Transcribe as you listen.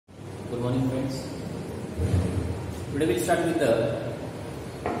Good morning, friends. Today we'll start with the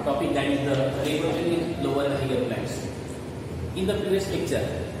topic that is the reproduction in lower and higher plants. In the previous lecture,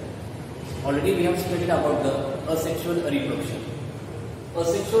 already we have studied about the asexual reproduction.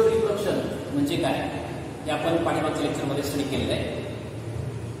 Asexual reproduction म्हणजे काय हे आपण पाठीमागच्या lecture मध्ये study केलेलं आहे.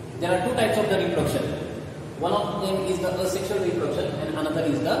 There are two types of the reproduction. One of them is the asexual reproduction and another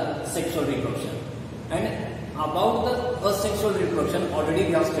is the sexual reproduction. And about the asexual reproduction already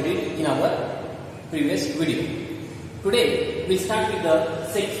we have studied in our previous video. Today we start with the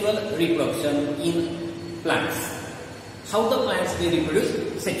sexual reproduction in plants. How the plants they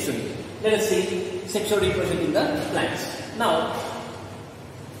reproduce sexually. Let us see sexual reproduction in the plants. Now,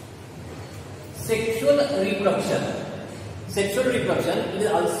 sexual reproduction. Sexual reproduction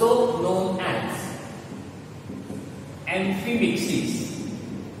is also known as amphimixis.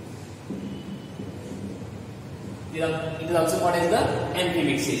 It is also called as the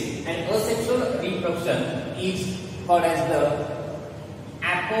amphimixis, and asexual reproduction is called as the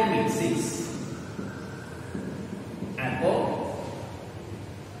apomixis. Apomixis.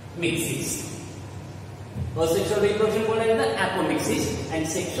 Asexual reproduction called as the apomixis, and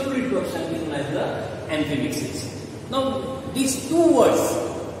sexual reproduction is known as the amphimixis. Now, these two words,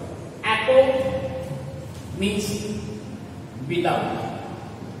 apo means without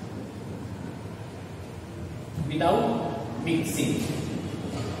mixing,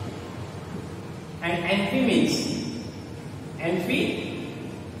 and amphi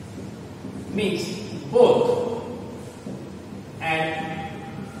means both, and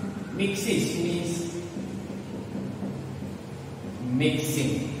mixis means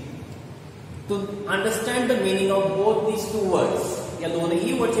mixing. To understand the meaning of both these two words, या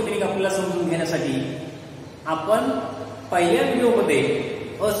दोनही वर्डचे meaning आपल्याला समजून घेण्यासाठी आपण पहिल्या व्हिडिओमध्ये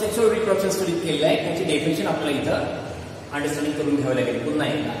asexual reproduction study केलेलं आहे. त्याची डेफिनेशन आपल्याला इथं अंडरस्टँडिंग करून घ्यावी लागेल. पुन्हा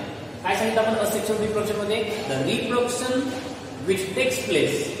एकदा काय सांगितलं आपण asexual reproduction मध्ये? The reproduction which takes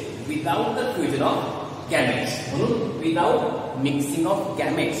place without the fusion of gametes. म्हणून without mixing of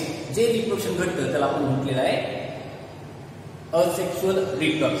gametes J reproduction घडतं त्याला आपण म्हटलेलं आहे asexual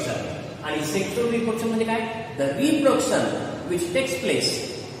reproduction. आणि sexual reproduction म्हणजे काय? The reproduction which takes place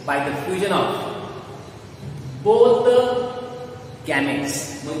by the fusion of both the gametes.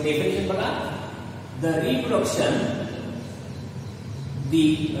 Mug definition बघा, the reproduction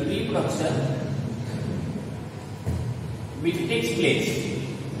which takes place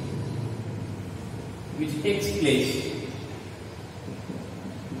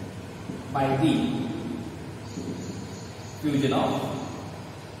by the fusion of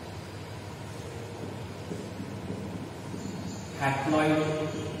haploid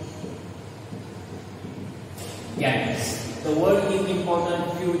gametes. The word is important,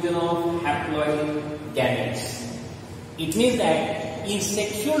 fusion of haploid gametes. It means that in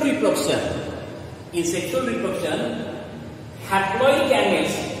sexual reproduction, haploid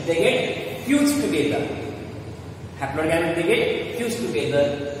gametes they get fused together. Haploid gametes they get fused together.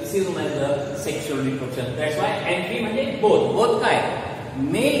 This is known as the sexual reproduction. That's why amphi means both काय?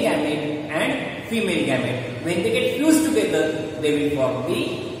 Male gamete and female gamete. When they get fused together, they will form the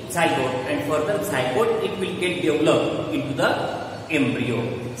zygote, and further zygote it will get developed into the embryo.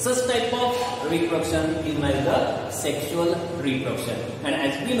 Such type of reproduction is known as the sexual reproduction. And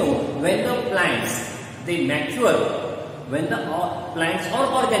as we know, when the plants they mature, when the plants or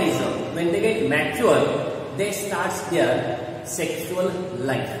organism when they get mature, they start their sexual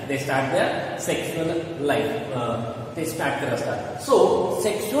life. They start their asतात. So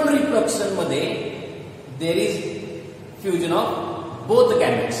sexual reproduction मध्ये there is fusion of both the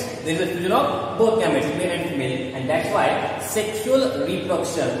gametes. There is a fusion of both gametes, male and female, and that's why sexual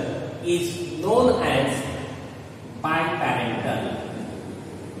reproduction is known as biparental.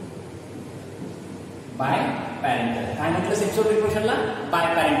 काय म्हटलं sexual reproduction ला?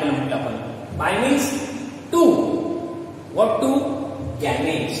 Biparental म्हटलं आपण. Bi means two. What two?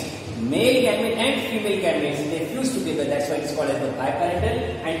 Gametes. Male gamete and female gametes they fuse together. That's why it's called as the biparental.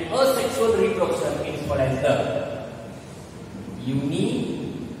 And asexual reproduction is called as the uniparental.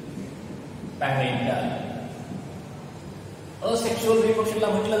 asexual reproduction ला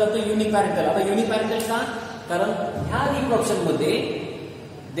म्हटलं जातं uniparental. आता uniparental का? कारण ह्या reproduction मध्ये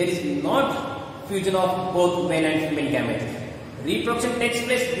there is not fusion of both male and female gametes. Reproduction takes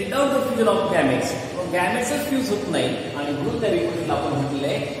place without the fusion of gametes. So gametes fuse होत नाही आणि म्हणून त्या reproduction ला आपण म्हटलेलं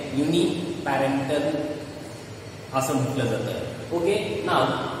आहे uniparental असं म्हटलं जातं. Okay, now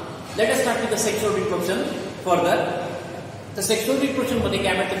let us start with the sexual reproduction further. तर सेक्शुअल रिप्रोडक्शन मध्ये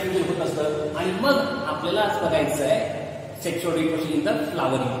गॅमेटचं फ्युजन होत असतं आणि मग आपल्याला आज बघायचं आहे sexual reproduction in the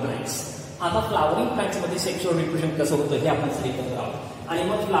flowering plants. आता फ्लावरिंग प्लांट्स मध्ये सेक्शुअल रिप्रोडक्शन कसं होतं हे आपण स्टडी करत आहोत. आणि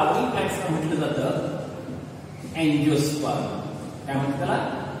मग फ्लावरिंग प्लांट्स म्हटलं जातं अँजिओस्पर्म. काय म्हणतात त्याला?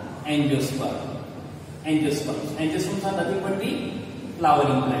 Angiosperm. Angiosperm are nothing but the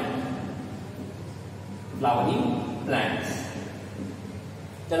flowering plant. Flowering plants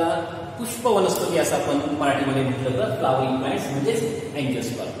त्याला पुष्प वनस्पती असं आपण मराठीमध्ये म्हटलं तर फ्लावरिंग प्लांट्स म्हणजेच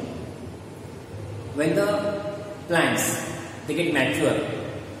angiosperm. When the plants they get mature,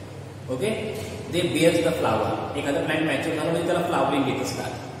 okay, they bears the flower. एखादा प्लांट मॅच्युअर झाला म्हणजे त्याला फ्लावरिंग येत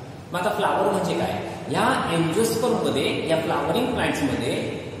असतात. मग आता फ्लावर म्हणजे काय? या एंजिओस्पर्म मध्ये, या फ्लावरिंग प्लांट्स मध्ये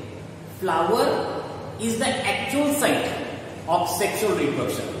flower is the actual site of sexual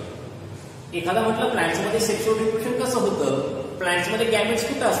reproduction. एखादा म्हटलं प्लांट्स मध्ये सेक्शुअल रिप्रोडक्शन कसं होतं, प्लांट्स मध्ये गॅमेट्स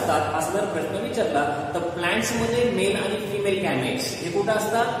कुठं असतात असा जर प्रश्न विचारला तर प्लांट्स मध्ये मेल आणि फिमेल गॅमेट्स हे कुठं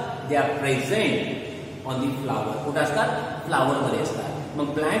असतात? They are present on the flower. कुठं असतात? फ्लावर मध्ये असतात. मग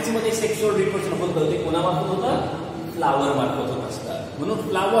प्लांट्स मध्ये सेक्शुअल रिप्रोडक्शन होतं ते कोणामार्फत होतं? फ्लावर मार्फत होत असतात. म्हणून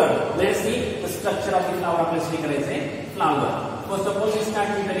flower, let's see the structure of the flower आपल्याला स्टडी करायचंय. Flower, first of all we start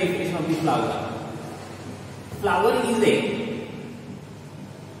with the definition of the flower. Flower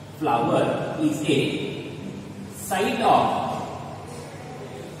is a site of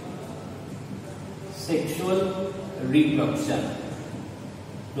sexual reproduction.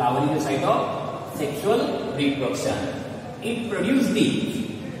 Flower is a site of sexual reproduction. It produces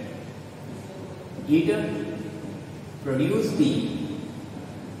the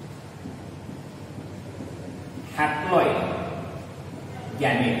haploid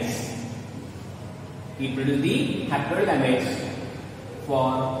gametes. It produces the haploid gametes for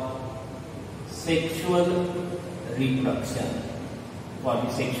sexual reproduction. For the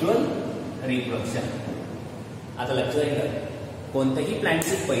sexual reproduction. आता लक्षात घ्या, कोणत्याही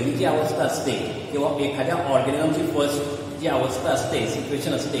प्लांटची पहिली जी अवस्था असते किंवा एखाद्या ऑर्गॅनिझमची first जी अवस्था असते,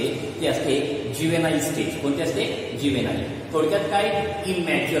 सिच्युएशन असते, ती असते ज्युवेनाईल स्टेज. कोणती असते? ज्युवेनाईल. थोडक्यात काय?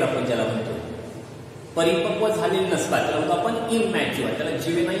 इमॅच्युअर आपण ज्याला म्हणतो. परिपक्व झालेले नसतात त्याला म्हणतो आपण इमॅच्युअर. त्याला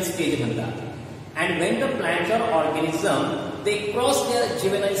ज्युवेनाईल स्टेज म्हणतात. And when the plants or organism they cross their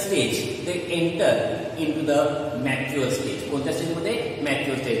juvenile stage, they enter into the mature stage. कोणत्या स्टेज मध्ये?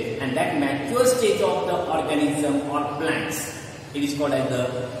 Mature stage. And that mature stage of the organism or plants, it is called as the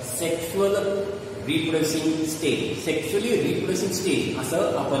sexual reproducing stage. Sexually reproducing stage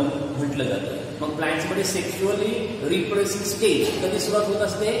असं आपण म्हटलं जातं. मग plants मध्ये sexually reproducing stage कधी सुरुवात होत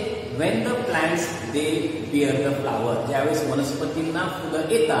असते? When the plants they bear the flower. ज्यावेळेस वनस्पतींना फुलं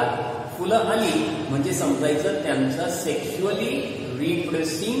येतात. फुलं आली म्हणजे समजायचं त्यांचा सेक्शुअली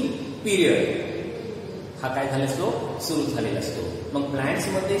रिप्रोड्युसिंग पिरियड हा काय झाला असतो? सुरू झालेला असतो. मग प्लांट्स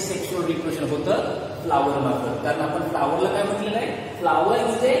मध्ये सेक्शुअल रिप्रोडक्शन होतं फ्लावर मार्फत. कारण आपण फ्लावरला काय म्हटलेलं आहे? Flower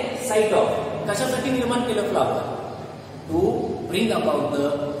is a site of. कशासाठी निर्माण केलं flower? To bring about the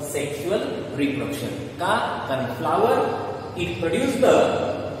sexual reproduction. का? कारण flower it produce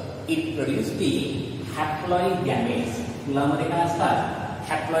the haploid gametes. फुलामध्ये काय असतात?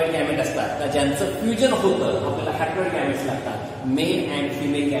 हॅप्लॉइड गॅमेट असतात का ज्यांचं फ्युजन होतं. आपल्याला हॅप्लॉइड गॅमेट्स लागतात, mail and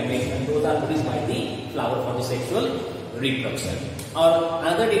female gametes, and those are produced by the flower for the sexual reproduction. Or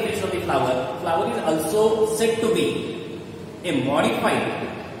another definition of the flower is also said to be a modified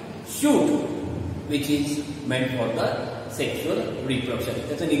shoot which is meant for the sexual reproduction.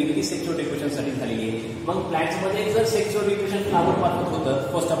 त्याचं निर्मिती sexual reproduction साठी झालेली आहे. मग plants मध्ये जर sexual reproduction flower मार्फत होतं,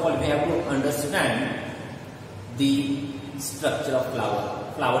 first of all we have to understand the structure of flower.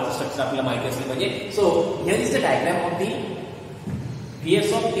 फ्लावरचं structure आपल्याला माहिती असलं पाहिजे. So here is the diagram of the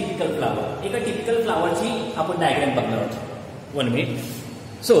pairs of typical flower. एका टिपिकल फ्लावरची आपण डायग्राम बघणार आहोत. 1 minute.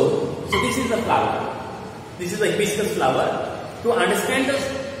 So this is the flower. This is the hibiscus flower. To understand the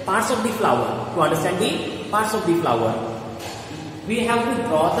parts of the flower, we have to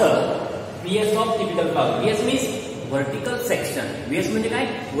draw the pears of typical flower. Pears means vertical section. Pears means काय?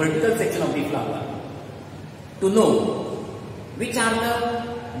 Vertical section of the flower. To know which are the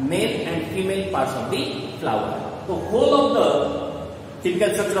male and female parts of the flower. So whole of the typical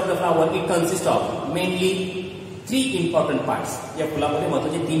structure of the flower, it consists of mainly 3 important parts. या फुलामध्ये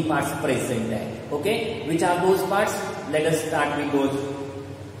महत्त्वाचे 3 parts present आहे. Okay, which are those parts? Let us start with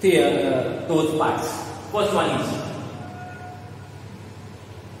those parts. First one is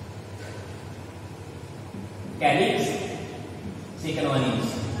calyx. Second one is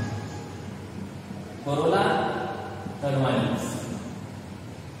corolla. Third one is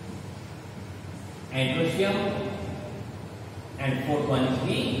androecium, and fourth one is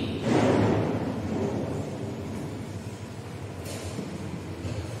the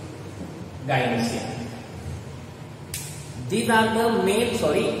gynoecium. These are the main,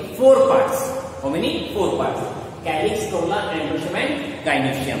 4 parts. How many? 4 parts. Calyx, corolla, androecium, and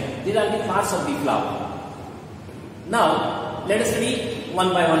gynoecium. These are the parts of the flower. Now, let us study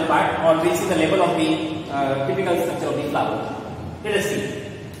one by one part, or we'll see the level of the typical structure of the flower. Let us see.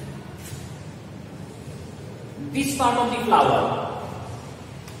 This part of the flower,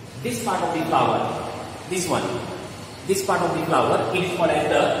 this part of the flower, this one, this part of the flower, it is called as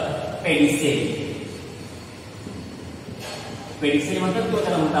the pedicel. Pedicel मतलब तो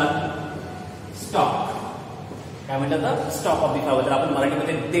त्याला म्हणतात stock. काय म्हणतात? Stock of the flower. तर आपण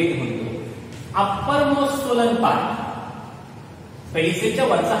मराठीमध्ये देठ म्हणतो. अप्पर मोस्ट सोलन पार्ट, पेडिसेलच्या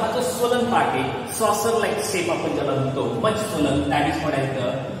वरचा हा जो सोलन पार्ट आहे, सॉसर लाईक शेप आपण ज्याला म्हणतो, much Solan, that is called as the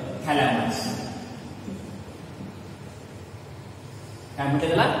थॅलॅमस. काय म्हणते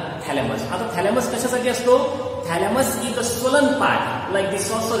त्याला? थॅलॅमस. आता थॅलॅमस कशासाठी असतो? थॅलॅमस is the Solan part like the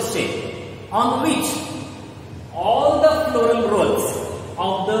saucer shape on which all the floral rolls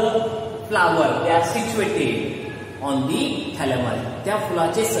of the flower they are situated on the thalamus. त्या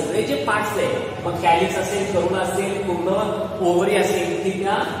फुलाचे सगळे जे पार्ट्स आहेत, मग कॅलिक्स असेल, करोना असेल, पूर्ण ओव्हरी असेल, ती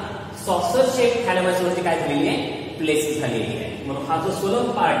त्या सॉसर शेप थॅलॅमस वरती काय झालेली आहे? प्लेस झालेली आहे. म्हणून हा जो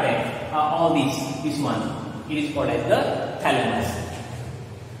सोलम पार्ट आहे, all this one, it is called as the थॅलॅमस.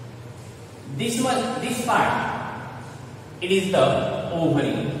 This part it is the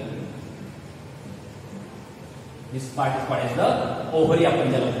ovary. This part is called as the ovary आपण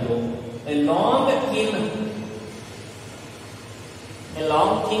ज्याला म्हणतो. A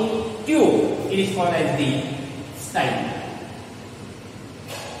long thin tube, it is called as the style.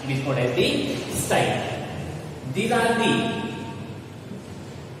 It is called as the style. These are the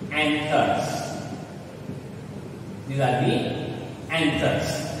anthers. These are the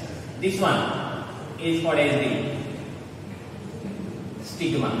anthers. This one is called as the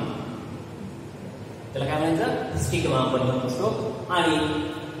stigma. त्याला काय म्हणायचं? Stigma आपण म्हणत असतो. आणि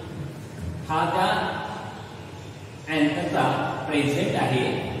हा त्या अँथरचा present आहे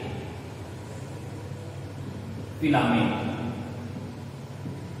filament.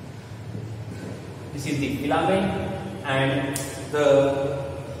 This is the filament and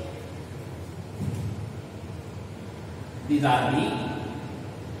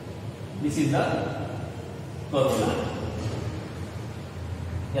this is the Corolla.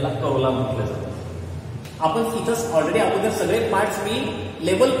 याला करोला म्हटलं जातं. आपण इथं ऑलरेडी अगोदर सगळे पार्ट्स मी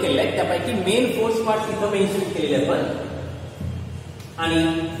लेबल केले आहेत, त्यापैकी मेन फोर्स पार्ट इथं मेन्शन केलेले आपण. आणि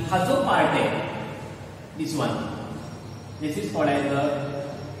हा जो पार्ट आहे, this one, this is called as the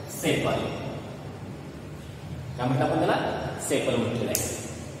sepal. काय म्हटलं आपण त्याला? सेपल म्हटलेलं आहे.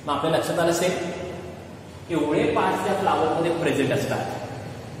 मग आपल्या लक्षात आलं असेल एवढे पार्ट्स त्या फ्लावर मध्ये प्रेझेंट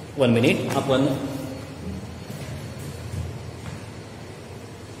असतात. 1 मिनिट, आपण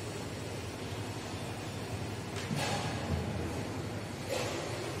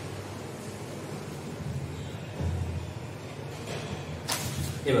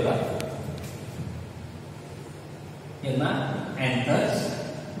हे बघा, यांना अँथर्स,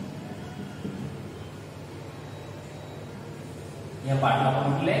 या पार्टला आपण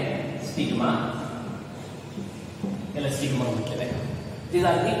म्हटलंय स्टिग्मा, याला स्टिग्मा म्हटलेलं आहे. These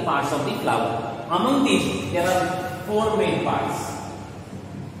are the parts of the flower. Among these, there are 4 main parts.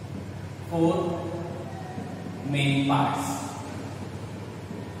 4 main parts.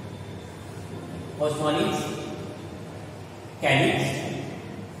 First one is calyx.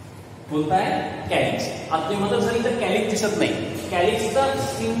 कोणता आहे? कॅलिक्स. आता तुम्ही म्हणता सर इथं कॅलिक्स दिसत नाही. कॅलिक्सचा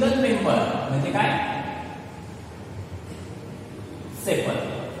सिंगल मेंबर म्हणजे काय? सेपल.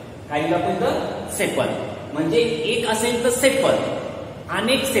 काय दिलं आपण इथं? सेपल. म्हणजे एक असेल तर सेपल,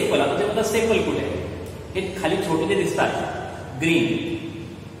 अनेक सेपल. आता तुम्ही म्हणता सेपल कुठे? हे खाली छोटे जे दिसतात ग्रीन,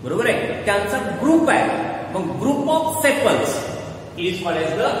 बरोबर आहे, त्यांचा ग्रुप आहे. मग group of sepals is called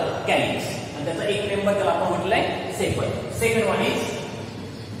as the calyx. आणि त्याचा एक मेंबर त्याला आपण म्हटलंय sepal. Second one is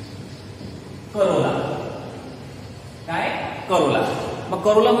Corolla. काय? करोला. मग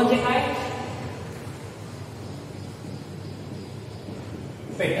करोला म्हणजे काय?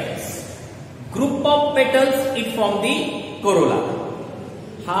 Petals. Group of petals it from the Corolla.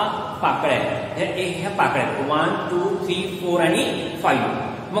 हा पाकळ्या आहे. ह्या पाकळ्या 1 2 3 4 आणि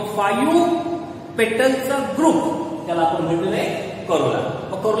 5. मग 5 पेटलचा ग्रुप त्याला आपण म्हटलेलं आहे करोला.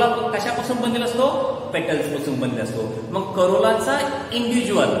 मग करोला कशापासून बनलेला असतो? पेटल्स पासून बनलेला असतो. मग करोलाचा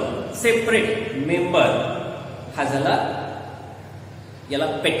इंडिव्हिज्युअल सेपरेट मेंबर हा झाला, याला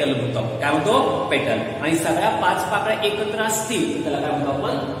पेटल म्हणतो. काय म्हणतो? पेटल. आणि सगळ्या 5 पाकळ्या एकत्र असतील त्याला काय म्हणतो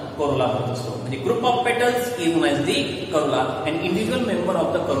आपण? करोला म्हणत असतो. म्हणजे group of petals is known as the Corolla and individual member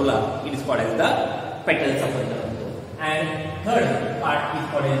of the Corolla it is called as the petals आपण म्हणतो. And third part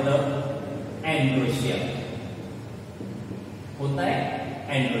is called as the androecium. कोणता आहे?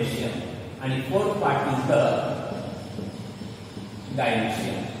 अँड्रोशियम. आणि fourth part is the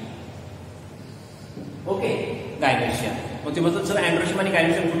gynoecium. Okay, gynoecium. मग ते म्हणतात sir androecium आणि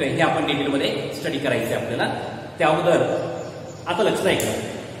gynoecium कुठे आहे हे आपण डिटेलमध्ये स्टडी करायचं आहे आपल्याला. त्या अगोदर आता लक्षात ऐका,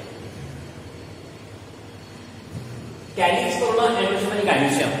 कॅलिक्स, कोरोना, अँड्रोशियम आणि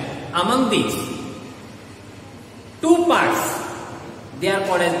gynoecium, among these two parts they are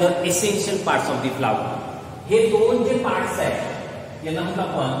called as the essential parts of the flower. हे दोन जे पार्ट्स आहेत यांना म्हणतो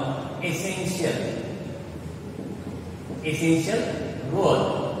आपण essential role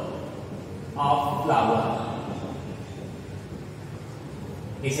of flower.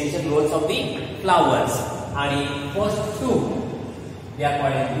 essential roles of the flowers आणि first two they are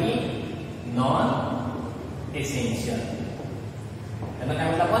called as the non essential. त्यांना काय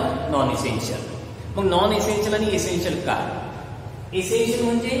म्हणतात आपण नॉन एसेन्शियल. मग नॉन एसेन्शियल आणि एसेन्शियल का? एसेन्शियल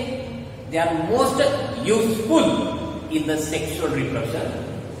म्हणजे they are most useful in the sexual reproduction.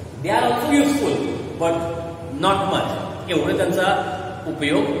 They are also useful but not much. एवढं त्यांचा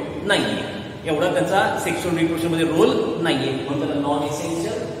उपयोग नाहीये, एवढा त्यांचा सेक्शुअल रिप्रोडक्शन मध्ये रोल नाहीये, म्हणून त्याला नॉन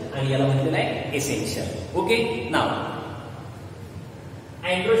एसेन्शियल आणि याला म्हटलेलं आहे essential. Okay, now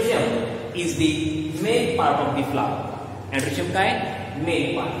androecium is the male part of the flower. Androecium काय? Male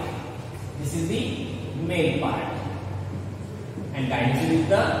part. This is the male part and gynoecium is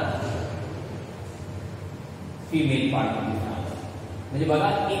the female part of the flower. म्हणजे बघा,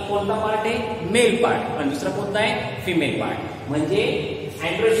 एक कोणता पार्ट आहे? मेल पार्ट, आणि दुसरा कोणता आहे? Female part. म्हणजे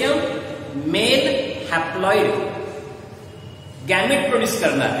androecium mail haploid gamete produce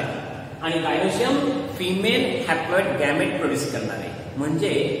करणार आहे आणि gynoecium female haploid gamete produce करणार आहे. म्हणजे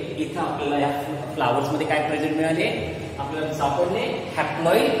इथं आपल्याला या फ्लावर्स मध्ये काय प्रेझेंट मिळाले? आपल्याला सापडले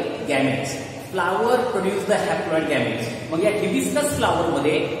haploid gametes. Flower produce the haploid gametes. मग या हिबिस्कस फ्लावर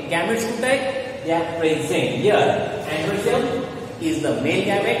मध्ये गॅमेट्स कुठे आहेत? They are present here. Androecium is the mail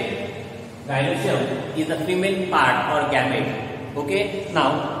gamete, gynoecium is the female part और gamete. Okay, now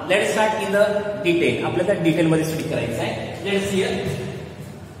let's start in the detail. आपल्याला detail मध्ये study करायचं आहे. Let's see here.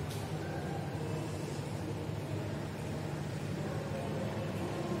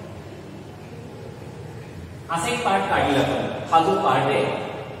 असा एक पार्ट काढला आपण. हा जो पार्ट आहे,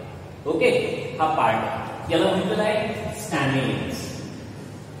 ओके, हा पार्ट याला म्हटलेला आहे स्टॅमिन्स.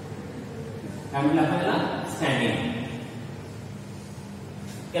 काय म्हटलं आपण याला? स्टॅमिन.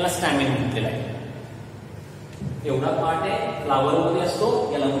 याला स्टॅमिन म्हटलेलं आहे. एवढा पार्ट आहे, फ्लावर मध्ये असतो,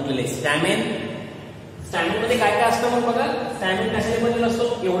 याला म्हटलेलं आहे स्टॅमिन. स्टॅमिन मध्ये काय काय असतं मग बघा. स्टॅमिन कशाने बनलेला असतो?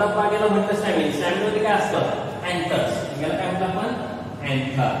 एवढा पार्ट याला म्हणतात स्टॅमिन. स्टॅमिन मध्ये काय असतं? अँथर्स. याला काय म्हणतो आपण?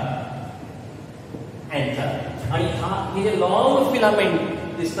 अँथर. अँथर. आणि हा हे जे लॉंग फिलामेंट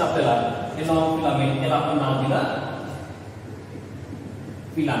दिसतं आपल्याला, हे लॉंग फिलामेंट, याला आपण नाव दिलं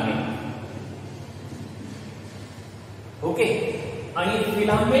फिलामेंट. ओके, आणि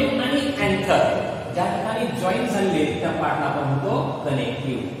फिलामेंट आणि अँथर ज्या ठिकाणी जॉईन झालेले त्या पार्टला आपण म्हणतो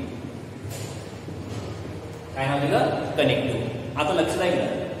कनेक्टिव्ह. काय नाव दिलं? कनेक्टिव्ह. आता लक्षात आहे का?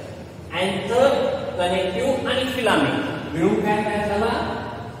 अँथर, कनेक्टिव्ह आणि फिलामेंट मिळून काय तयार झाला?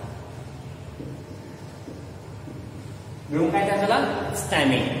 मिळून काय तयार झाला?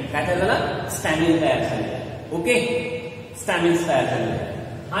 स्टॅमिन. काय तयार झाला? स्टॅमिन तयार झाले. ओके, स्टॅमिन्स तयार झाले.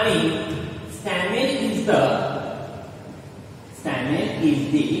 आणि stamina is the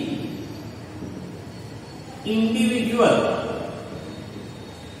individual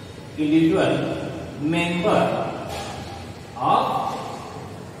member of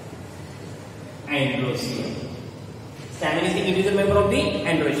androecium. Stamen is the individual member of the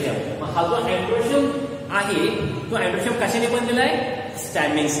androecium. हा जो androecium आहे तो androecium कशाने बनलेला आहे?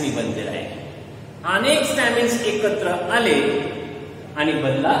 स्टॅमिन्सनी बनलेला आहे. अनेक स्टॅमिन्स एकत्र आले आणि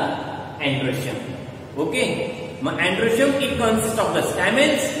बनला androecium. Okay, mug androecium it consists of the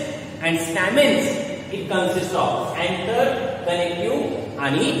stamens and stamens it consists of anther, connective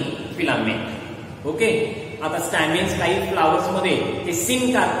आणि फिलामेंट. ओके, आता स्टॅमिन्स काही फ्लावर्स मध्ये ते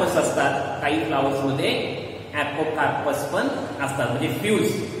सिनकार्पस असतात, काही फ्लावर्स मध्ये ऍपोकार्पस पण असतात, म्हणजे फ्यूज,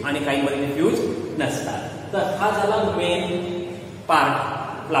 आणि काही मध्ये फ्यूज नसतात. तर हा झाला मेन पार्ट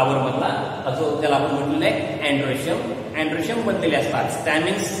फ्लावर मधला, जो त्याला आपण म्हटलेलं आहे अँड्रोशियम. अँड्रोशियम बनलेले असतात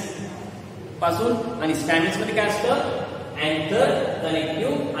स्टॅमिन्स पासून, आणि स्टॅमिन्स मध्ये काय असतं? अँथर,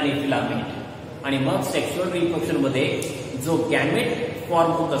 कनेक्टिव्ह आणि फिलामेंट. आणि मग सेक्शुअल रिप्रोडक्शन मध्ये जो गॅमेट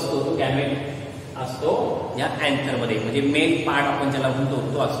फॉर्म होत असतो तो गॅमेट असतो या अँथर मध्ये, म्हणजे मेल पार्ट आपण ज्याला म्हणतो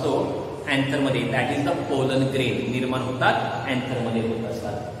तो असतो अँथर मध्ये. That is the pollen grain निर्माण होतात अँथर मध्ये होत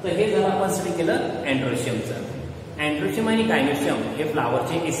असतात. तर हे जर आपण स्टडी केलं अँड्रोशियमचं. अँड्रोशियम आणि गायनोशियम हे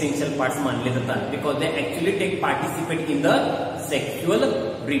फ्लावरचे एसेन्शियल पार्ट्स मानले जातात because they actually take participate in the sexual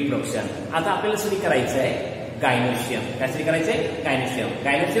reproduction. आता आपल्याला स्टडी करायचं आहे गायनोशियम. काय स्टडी करायचंय? Gynoecium.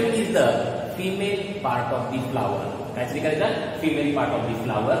 Gynoecium is the female part of the flower. काय स्टडी करायचं? Female part of the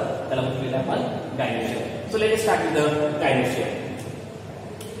flower, त्याला म्हटलेलं आपण gynoecium. So let us start with the gynoecium.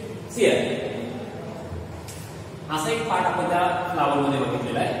 See here, असा एक पार्ट आपण त्या फ्लावर मध्ये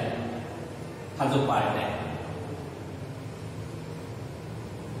बघितलेला आहे. हा जो पार्ट आहे,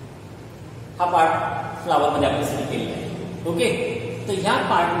 हा पार्ट फ्लावर मध्ये आपण स्टडी केलेला आहे. ओके, तर ह्या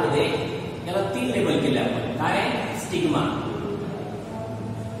पार्ट मध्ये याला 3 लेबल केले आपण. काय? स्टिग्मा.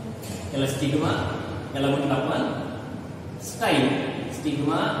 याला स्टिग्मा, याला म्हटलं आपण स्टाईल.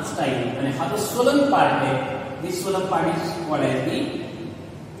 Stigma, style. आणि हा जो सोलन पार्ट आहे, this Solan part is called as the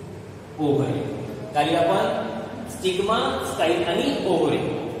ovary. खाली आपण स्टिग्मा, स्टाईल आणि ओव्हरी.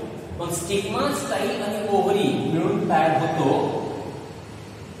 पण स्टिग्मा, स्टाईल आणि ओव्हरी मिळून तयार होतो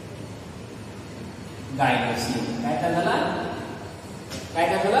गायनोसियम. काय झाला?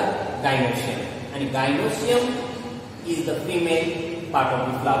 गायनोसियम. आणि gynoecium is the female part of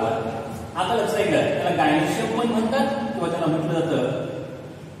the flower. आता लक्षात घ्या, त्याला गायनोसियम पण म्हणतात किंवा त्याला म्हटलं जातं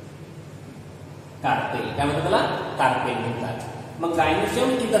कार्पेल. काय म्हणतात त्याला? कार्पेल म्हणतात. मग gynoecium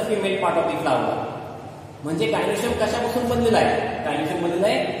is the female part of the flower. म्हणजे गायनोसियम कशापासून बनलेला आहे? गायनोसियम बनलेला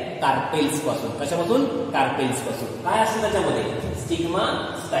आहे कार्पेल्स पासून. कशापासून? कार्पेल्स पासून. काय असतं त्याच्यामध्ये? Stigma,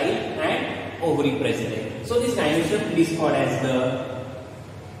 style and ovary present आहे. So this gynoecium is called as the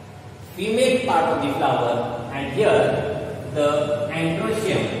female part of the flower, and here the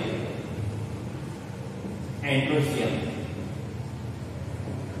androecium है,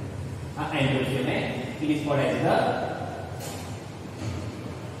 it is called as the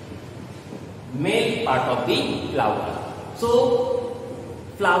male part of the flower. So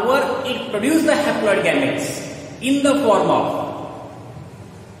flower, it produces the haploid gametes in the form of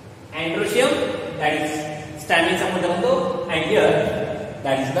androecium, that is stamens आपण म्हणतो, and here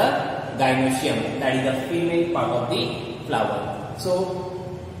that is the gynoecium, that is the female part of the flower. So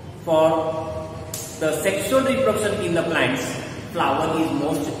for the sexual reproduction in the plants, flower is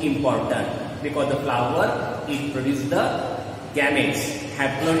most important because the flower it produces the gametes,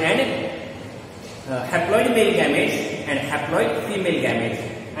 haploid male gametes and haploid female gametes,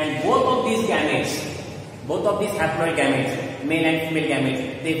 and both of these haploid gametes, male and female gametes,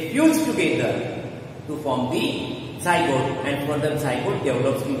 they fuse together to form the zygote, and further zygote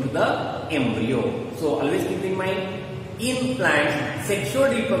develops into the embryo. So always keep in mind, in plants sexual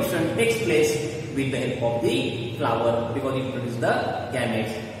reproduction takes place with the help of the flower because it produces the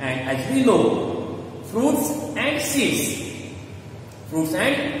gametes. And as we know, fruits and seeds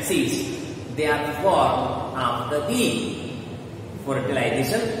they are formed after the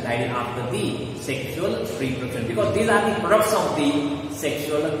fertilization, that is after the sexual reproduction, because these are the products of the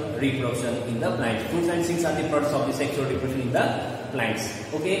sexual reproduction in the plants. Fruits and seeds are the products of the sexual reproduction in the plants.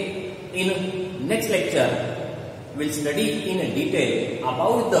 Okay, in next lecture we'll study in detail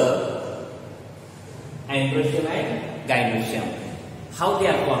about the androecium and gynoecium, how they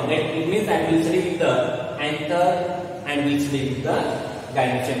are formed. It means that we'll study with the anther and we'll study with the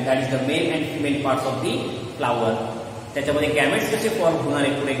gynoecium, that is the male and female parts of the flower. त्याच्यामध्ये gametes कसे form होणार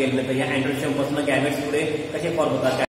आहे पुढे गेले तर या androecium पासून gametes पुढे कसे फॉर्म होतात